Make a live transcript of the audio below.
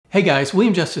Hey guys,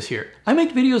 William Justice here. I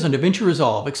make videos on Davinci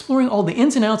Resolve exploring all the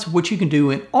ins and outs of what you can do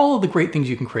and all of the great things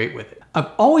you can create with it. I've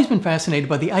always been fascinated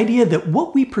by the idea that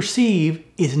what we perceive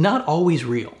is not always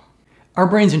real. Our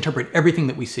brains interpret everything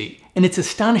that we see, and it's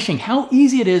astonishing how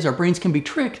easy it is our brains can be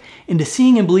tricked into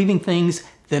seeing and believing things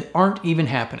that aren't even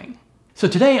happening. So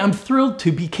today I'm thrilled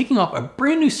to be kicking off a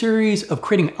brand new series of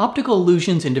creating optical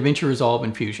illusions in Davinci Resolve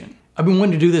and Fusion. I've been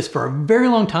wanting to do this for a very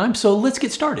long time, so let's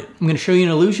get started. I'm going to show you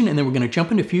an illusion and then we're going to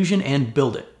jump into Fusion and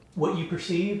build it. What you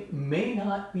perceive may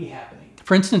not be happening.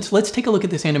 For instance, let's take a look at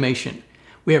this animation.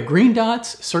 We have green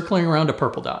dots circling around a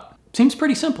purple dot. Seems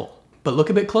pretty simple, but look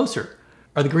a bit closer.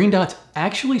 Are the green dots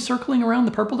actually circling around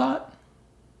the purple dot?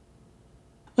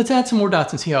 Let's add some more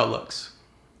dots and see how it looks.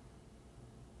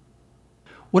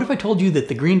 What if I told you that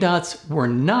the green dots were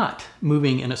not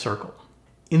moving in a circle?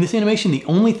 In this animation, the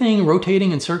only thing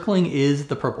rotating and circling is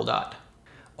the purple dot.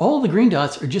 All the green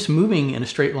dots are just moving in a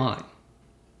straight line.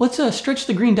 Let's stretch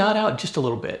the green dot out just a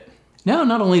little bit. Now,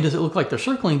 not only does it look like they're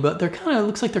circling, but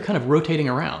looks like they're kind of rotating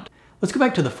around. Let's go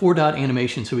back to the 4-dot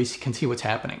animation so we can see what's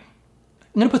happening.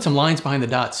 I'm going to put some lines behind the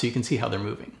dots so you can see how they're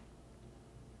moving.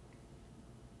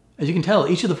 As you can tell,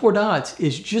 each of the 4 dots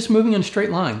is just moving in a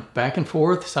straight line, back and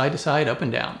forth, side to side, up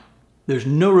and down. There's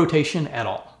no rotation at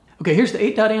all. Okay, here's the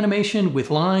 8-dot animation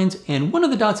with lines, and one of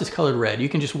the dots is colored red. You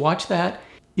can just watch that.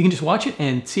 You can just watch it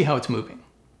and see how it's moving.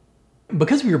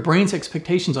 Because of your brain's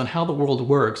expectations on how the world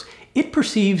works, it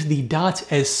perceives the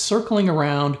dots as circling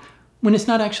around when it's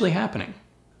not actually happening.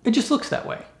 It just looks that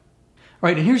way. All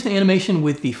right, and here's the animation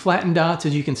with the flattened dots.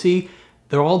 As you can see,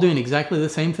 they're all doing exactly the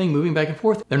same thing, moving back and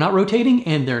forth. They're not rotating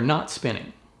and they're not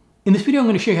spinning. In this video, I'm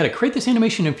going to show you how to create this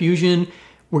animation in Fusion.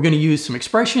 We're going to use some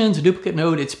expressions, a duplicate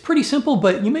node. It's pretty simple,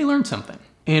 but you may learn something.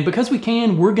 And because we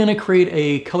can, we're going to create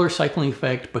a color cycling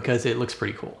effect because it looks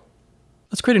pretty cool.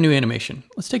 Let's create a new animation.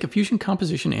 Let's take a Fusion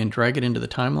composition and drag it into the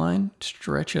timeline,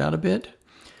 stretch it out a bit,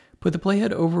 put the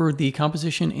playhead over the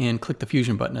composition and click the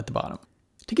Fusion button at the bottom.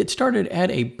 To get started,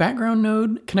 add a background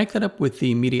node, connect that up with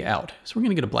the media out. So we're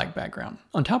going to get a black background.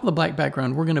 On top of the black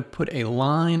background, we're going to put a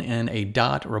line and a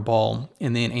dot or a ball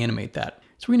and then animate that.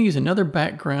 So we're going to use another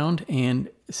background and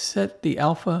set the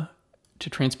alpha to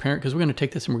transparent because we're going to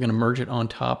take this and we're going to merge it on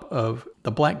top of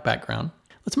the black background.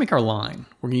 Let's make our line.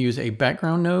 We're going to use a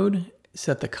background node,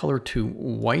 set the color to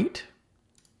white.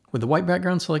 With the white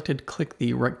background selected, click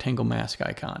the rectangle mask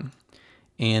icon.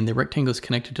 And the rectangle is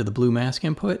connected to the blue mask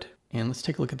input. And let's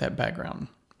take a look at that background.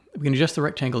 We can adjust the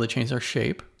rectangle to change our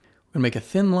shape. We're going to make a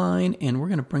thin line and we're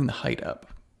going to bring the height up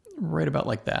right about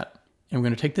like that. And we're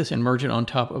going to take this and merge it on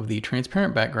top of the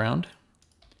transparent background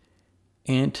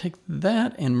and take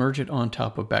that and merge it on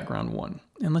top of background 1.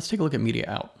 And let's take a look at media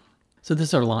out. So this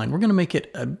is our line. We're going to make it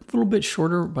a little bit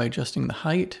shorter by adjusting the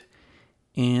height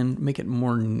and make it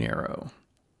more narrow.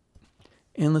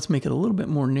 And let's make it a little bit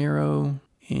more narrow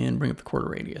and bring up the quarter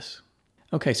radius.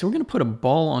 Okay, so we're going to put a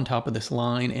ball on top of this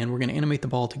line and we're going to animate the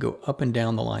ball to go up and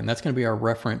down the line. That's going to be our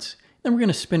reference. Then we're going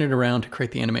to spin it around to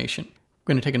create the animation.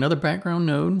 We're going to take another background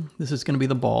node. This is going to be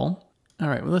the ball. All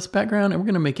right, with this background, and we're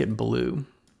going to make it blue.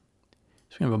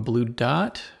 So we have a blue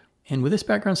dot. And with this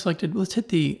background selected, let's hit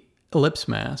the ellipse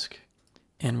mask.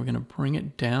 And we're going to bring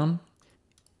it down.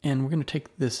 And we're going to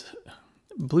take this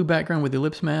blue background with the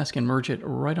ellipse mask and merge it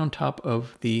right on top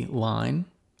of the line.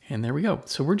 And there we go.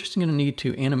 So we're just going to need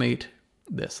to animate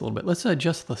this a little bit. Let's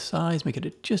adjust the size, make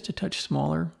it just a touch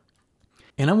smaller.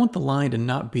 And I want the line to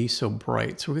not be so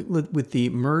bright. So with the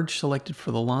merge selected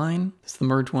for the line, it's the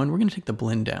merge one, we're going to take the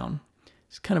blend down.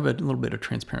 It's kind of a little bit of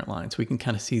transparent line so we can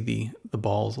kind of see the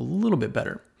balls a little bit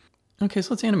better. Okay,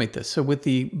 so let's animate this. So with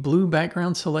the blue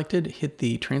background selected, hit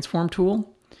the transform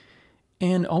tool.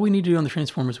 And all we need to do on the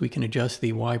transform is we can adjust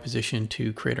the Y position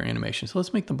to create our animation. So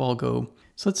let's make the ball go.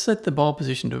 So let's set the ball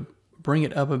position to bring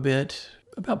it up a bit,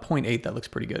 about 0.8, that looks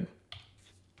pretty good.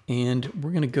 And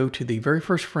we're going to go to the very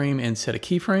first frame and set a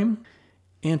keyframe.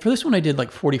 And for this one, I did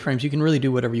like 40 frames. You can really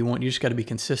do whatever you want. You just got to be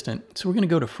consistent. So we're going to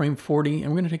go to frame 40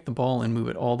 and we're going to take the ball and move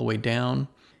it all the way down.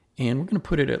 And we're going to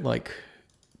put it at like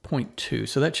 0.2.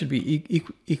 So that should be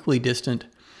equally distant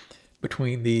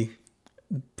between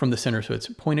from the center. So it's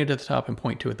 0.8 at the top and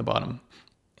 0.2 at the bottom.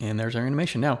 And there's our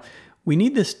animation. Now we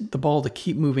need the ball to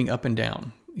keep moving up and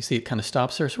down. You see it kind of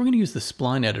stops there. So we're going to use the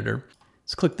spline editor.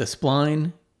 Let's click the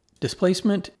spline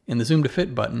displacement and the zoom to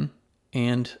fit button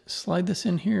and slide this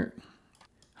in here.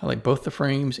 Highlight both the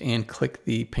frames and click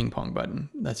the ping pong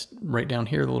button. That's right down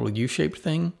here, the little U-shaped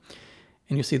thing.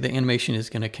 And you'll see the animation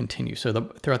is going to continue. So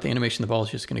throughout the animation, the ball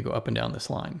is just going to go up and down this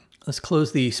line. Let's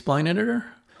close the spline editor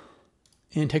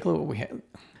and take a look at what we have.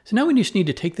 So now we just need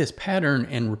to take this pattern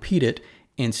and repeat it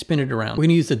and spin it around. We're going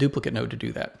to use the duplicate node to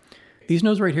do that. these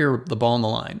nodes right here are the ball and the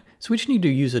line. So we just need to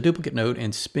use a duplicate node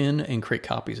and spin and create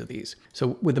copies of these.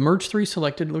 So with the merge 3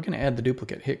 selected, we're going to add the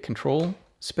duplicate. Hit Control,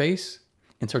 space,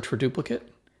 and search for duplicate,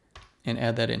 and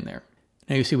add that in there.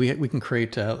 Now you see we can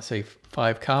create, let's say,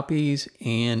 5 copies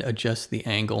and adjust the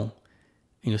angle,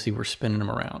 and you'll see we're spinning them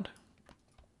around.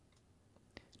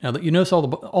 Now that you notice all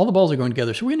the balls are going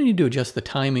together, so we're going to need to adjust the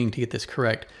timing to get this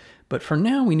correct. But for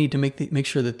now, we need to make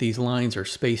sure that these lines are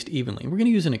spaced evenly. We're going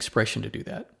to use an expression to do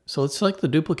that. So let's select the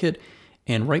duplicate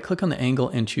and right-click on the angle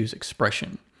and choose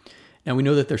expression. Now we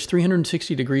know that there's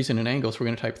 360 degrees in an angle, so we're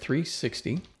going to type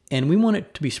 360. And we want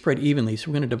it to be spread evenly,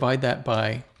 so we're going to divide that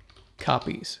by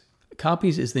copies.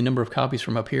 Copies is the number of copies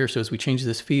from up here, so as we change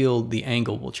this field, the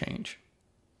angle will change.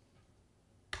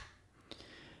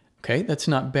 Okay, that's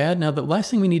not bad. Now the last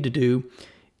thing we need to do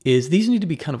is these need to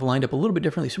be kind of lined up a little bit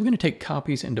differently. So we're going to take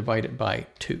copies and divide it by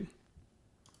 2.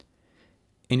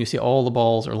 And you see all the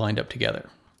balls are lined up together.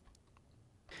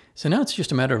 So now it's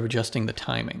just a matter of adjusting the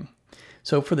timing.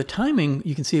 So for the timing,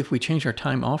 you can see if we change our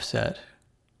time offset,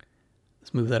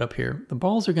 let's move that up here, the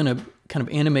balls are going to kind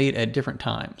of animate at different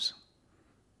times.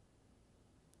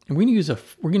 And we're going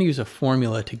to use a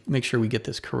formula to make sure we get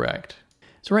this correct.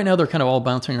 So right now they're kind of all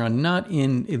bouncing around, not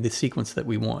in the sequence that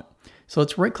we want. So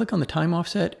let's right click on the time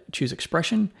offset, choose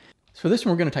expression. So for this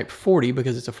one, we're going to type 40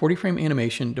 because it's a 40 frame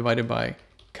animation divided by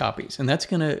copies. And that's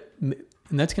going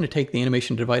to take the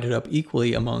animation divided up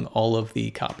equally among all of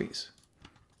the copies.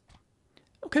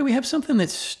 Okay, we have something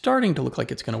that's starting to look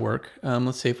like it's going to work.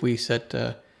 Let's say if we set,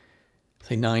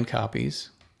 say 9 copies,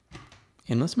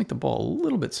 and let's make the ball a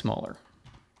little bit smaller.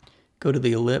 Go to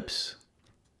the ellipse.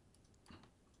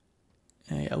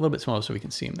 Yeah, a little bit smaller so we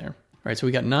can see them there. All right, so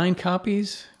we got 9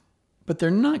 copies, but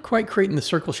they're not quite creating the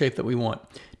circle shape that we want.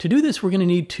 To do this, we're going to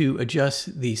need to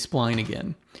adjust the spline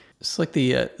again. Select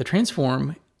the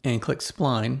transform and click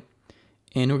spline,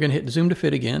 and we're going to hit zoom to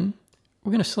fit again.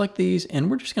 We're going to select these,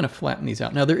 and we're just going to flatten these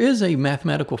out. Now, there is a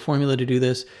mathematical formula to do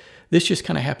this. This just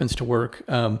kind of happens to work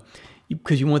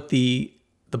because you want the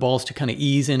balls to kind of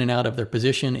ease in and out of their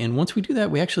position. And once we do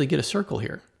that, we actually get a circle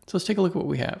here. So let's take a look at what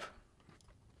we have.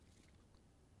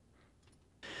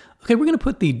 Okay, we're going to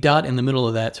put the dot in the middle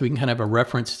of that so we can kind of have a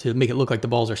reference to make it look like the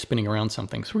balls are spinning around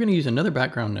something. So we're going to use another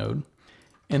background node.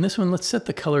 And this one, let's set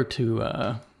the color to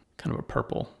kind of a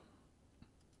purple.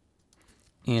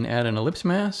 And add an ellipse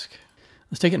mask.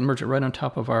 Let's take it and merge it right on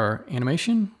top of our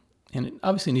animation. And it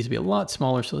obviously needs to be a lot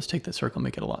smaller, so let's take that circle and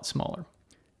make it a lot smaller.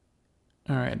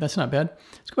 All right, that's not bad.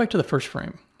 Let's go back to the first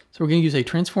frame. So we're going to use a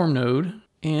transform node,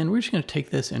 and we're just going to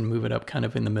take this and move it up kind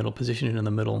of in the middle, position it in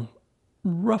the middle.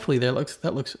 Roughly there,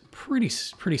 that looks pretty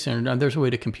centered. Now, there's a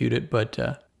way to compute it, but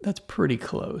that's pretty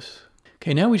close.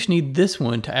 Okay, now we just need this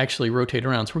one to actually rotate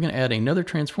around. So we're going to add another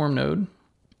transform node,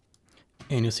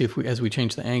 and you'll see as we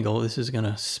change the angle, this is going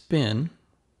to spin,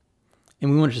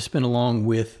 and we want it to spin along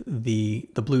with the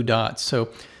blue dots. So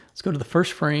let's go to the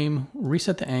first frame,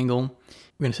 reset the angle.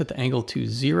 We're going to set the angle to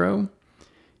 0,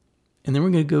 and then we're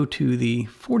going to go to the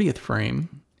 40th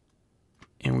frame,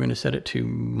 and we're going to set it to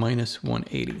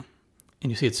 -180. And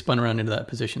you see it's spun around into that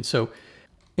position. So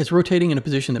it's rotating in a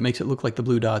position that makes it look like the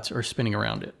blue dots are spinning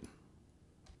around it.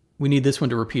 We need this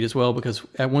one to repeat as well because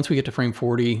once we get to frame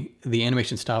 40, the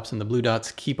animation stops and the blue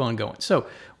dots keep on going. So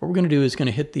what we're going to do is going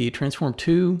to hit the transform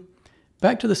 2,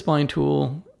 back to the spline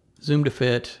tool, zoom to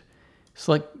fit,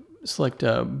 select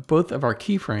both of our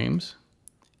keyframes,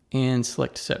 and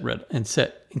select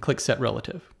click set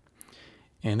relative.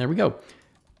 And there we go.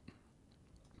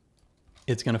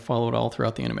 It's going to follow it all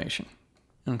throughout the animation.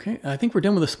 Okay, I think we're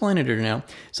done with the spline editor now.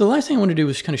 So the last thing I want to do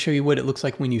is kind of show you what it looks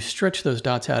like when you stretch those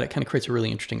dots out. It kind of creates a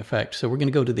really interesting effect. So we're going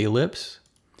to go to the ellipse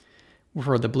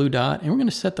for the blue dot, and we're going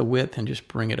to set the width and just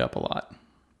bring it up a lot.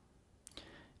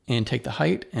 And take the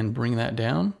height and bring that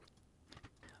down.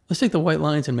 Let's take the white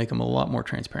lines and make them a lot more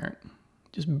transparent.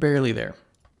 Just barely there.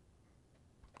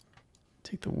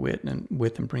 Take the width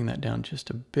and bring that down just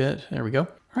a bit. There we go.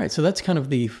 All right, so that's kind of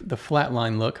the flat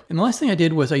line look. And the last thing I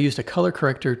did was I used a color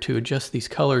corrector to adjust these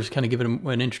colors, kind of give it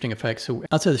an interesting effect. So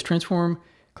outside this transform,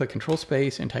 click Control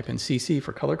Space and type in CC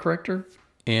for color corrector,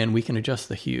 and we can adjust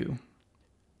the hue.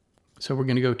 So we're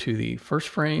going to go to the first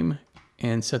frame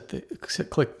and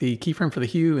click the keyframe for the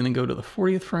hue, and then go to the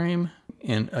 40th frame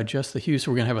and adjust the hue.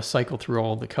 So we're going to have a cycle through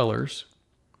all the colors.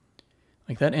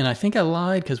 Like that. And I think I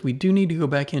lied because we do need to go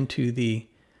back into the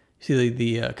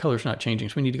color's not changing.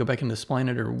 So we need to go back into the spline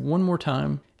editor one more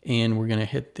time, and we're going to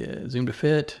hit the zoom to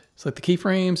fit, select the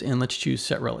keyframes, and let's choose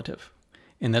set relative.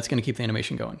 And that's going to keep the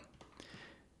animation going.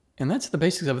 And that's the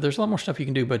basics of it. There's a lot more stuff you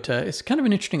can do, but it's kind of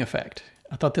an interesting effect.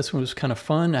 I thought this one was kind of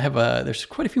fun. There's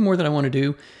quite a few more that I want to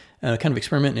do. kind of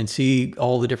experiment and see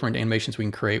all the different animations we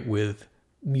can create with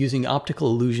using optical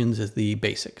illusions as the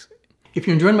basics. If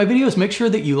you're enjoying my videos, make sure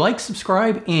that you like,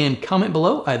 subscribe, and comment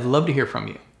below. I'd love to hear from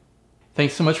you.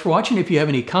 Thanks so much for watching. If you have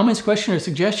any comments, questions, or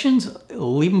suggestions,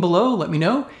 leave them below. Let me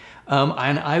know.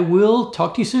 And I will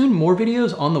talk to you soon. More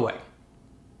videos on the way.